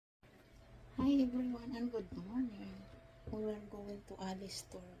Hi everyone and good morning. We are going to Alice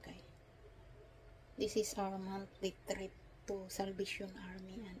store, guys. This is our monthly trip to Salvation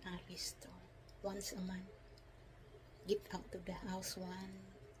Army and Alice store. Once a month. Give out to the house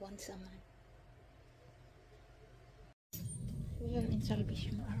once a month. We are in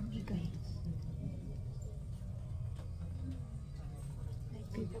Salvation Army, guys. My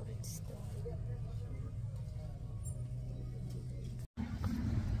favorite store.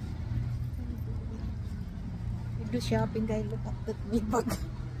 We do shopping, guys. Look at that big bag.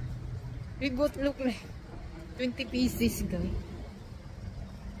 We both look like 20 pieces, guys.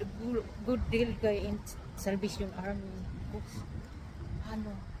 The good deal, guys, in Salvation Army.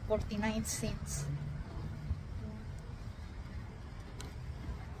 Ano, 49 cents.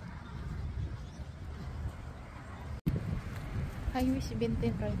 Highway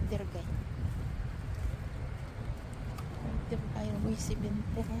 17 right there, guys. Right there, Highway 17.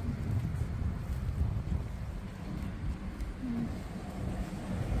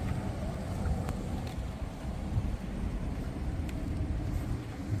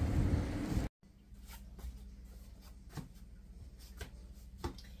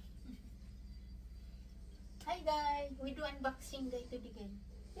 Hi guys, we do unboxing day today, guys.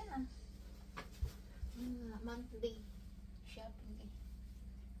 Yeah. Monthly shopping day.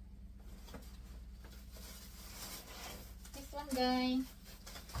 This one, guys,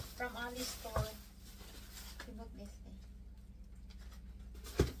 from Alice store. We bought this, guys.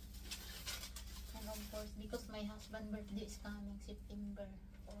 And of course, because my husband's birthday is coming September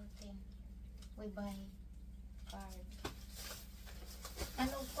 14, we buy card. And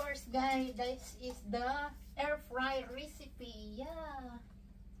of course, guys, this is the air fry recipe. Yeah,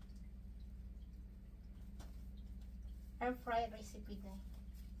 air fry recipe, guys.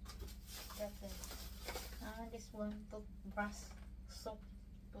 That's it. This one, toothbrush, soap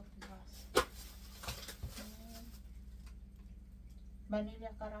toothbrush.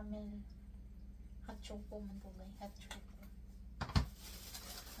 Vanilla caramel, hot choco man to, guys. Hot choco.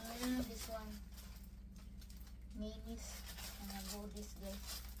 This one, minis. Goodies, guys.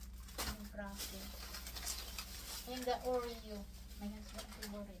 And cracker. And the Oreo. My husband's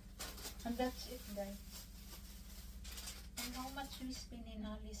favorite. And that's it, guys. And how much we spend in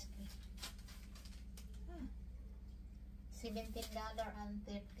Alice, guys?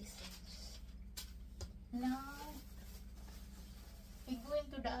 $17.30. Now, we going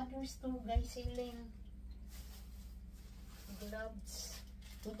to the other store, guys, selling gloves.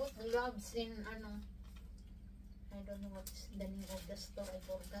 We bought gloves in, I don't know what's the name of the store. I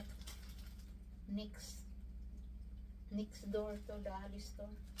forgot. Next door to the Alice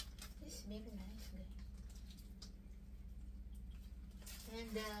store. It's very nice, guys. And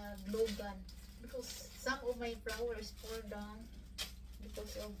the glue gun, because some of my flowers fall down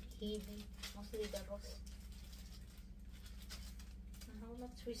because of heavy, mostly the rose. And how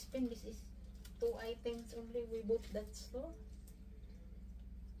much we spend? This is 2 items only. We bought that store.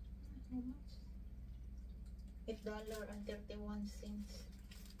 How much? $8.31.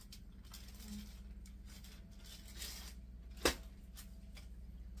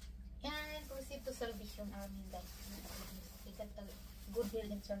 And proceed to Salvation Army, guys. We got a good deal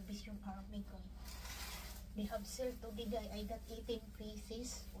in Salvation Army, guys. They have sale today, guys. I got 18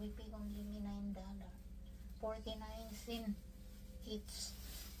 pieces. We pay only me $9.49 each.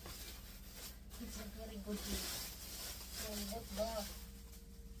 It's a very good deal. So what the?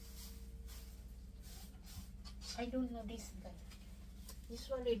 I don't know this, guys.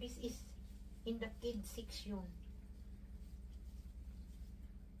 Usually this is in the kids section.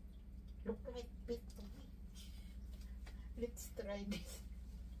 Look like big to me. Let's try this.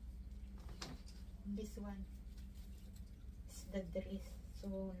 This one is the dress.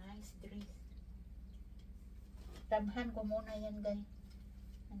 So nice dress. Tabhan ko muna yan, guys.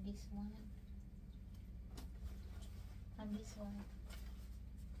 And this one. And this one.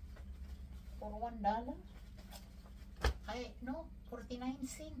 For $1. No, 49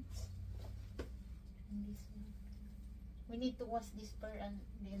 cents. And this one. We need to wash this part and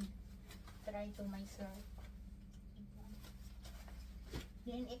then try to myself.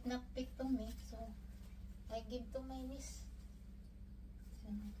 Then it not fit to me, so I give to my niece. I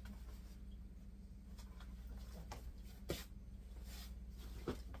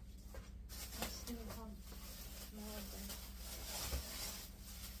still have more than.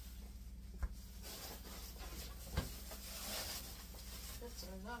 That's a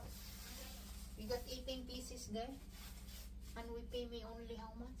lot. We got 18 pieces, guys. And we pay me only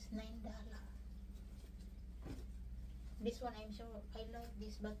how much? $9. This one, I'm sure I like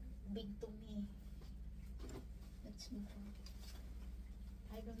this, but big to me. That's not.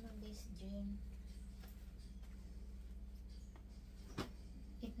 I don't know this. this gem.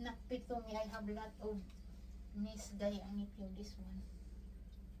 It not fit to me. I have a lot of Miss Guy ang ito. This one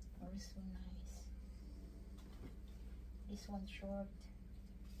also nice. This one short,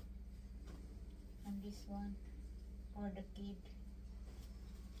 and this one for the kid.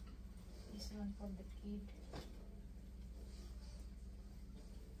 This one for the kid.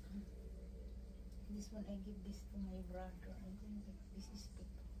 This one I give this to my brother. I think this is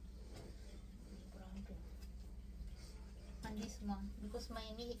fit. My brother. And this one, because my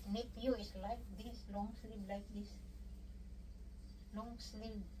nephew is like this, long sleeve like this. Long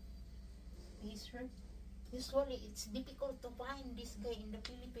sleeve t-shirt. Usually it's difficult to find this guy in the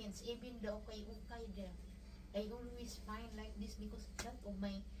Philippines, even the ukay there. I always find like this because that of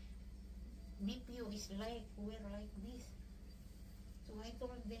my nephew is like wear like this. So I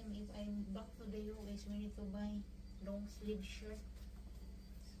told them if I'm back to the US, we need to buy long sleeve shirt.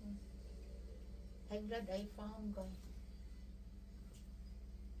 So I'm glad I found guy.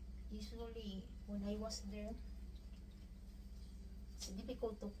 Usually when I was there, it's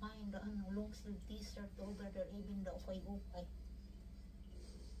difficult to find the long sleeve t-shirt over there, even the ukay.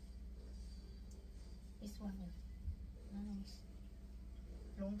 This one, nice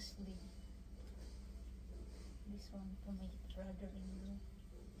long sleeve. This one to my brother-in-law.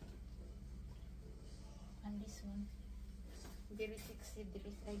 And this one, very sexy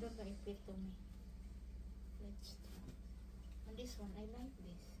dress. I don't know if it to me. Let's try. And this one, I like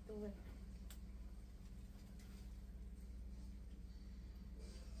this to wear.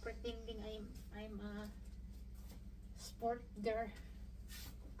 Pretending I'm a sport girl.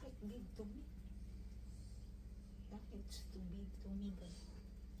 Quite big to me. It's too big to me, guys.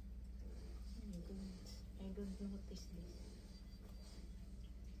 I don't notice this.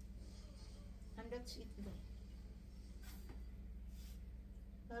 And that's it, guys.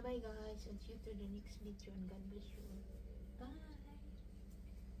 Bye bye, guys. And see you to the next video. And God bless you all. Bye.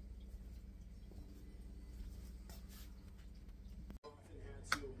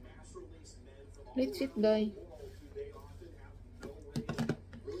 Let's eat, guys.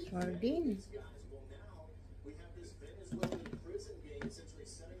 Sardine.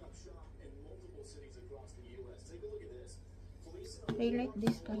 I like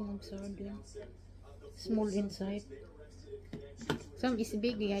this kind of sardine. Small inside. Some is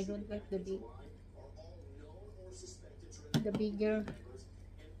big. I don't like the big. The bigger.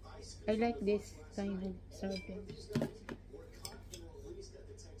 I like this kind of sardine.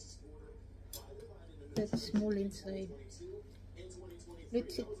 That's small inside.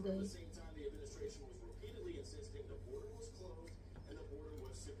 Let's eat, guys.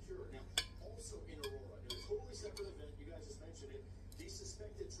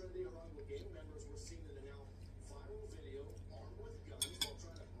 Trendy Arango gang members were seen in a now viral video armed with guns while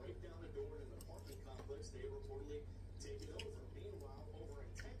trying to break down a door in an apartment complex they reportedly taken over. Meanwhile, over in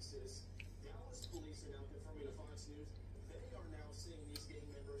Texas, Dallas police are now confirming to Fox News they are now seeing these gang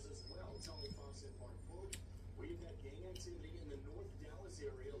members as well, telling Fox in part, quote, "We've had gang activity in the North Dallas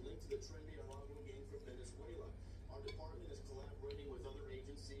area linked to the Trendy Arango gang from Venezuela. Our department is collaborating with other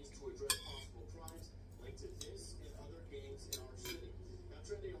agencies to address possible crimes linked to this and other gangs in our city."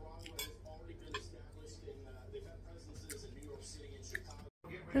 Trendy Arango has already been established in, they've had presences in New York City and Chicago.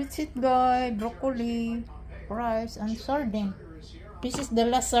 Let's eat, guys. Broccoli, rice, and sardine. This is the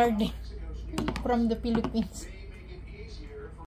last sardine from the Philippines.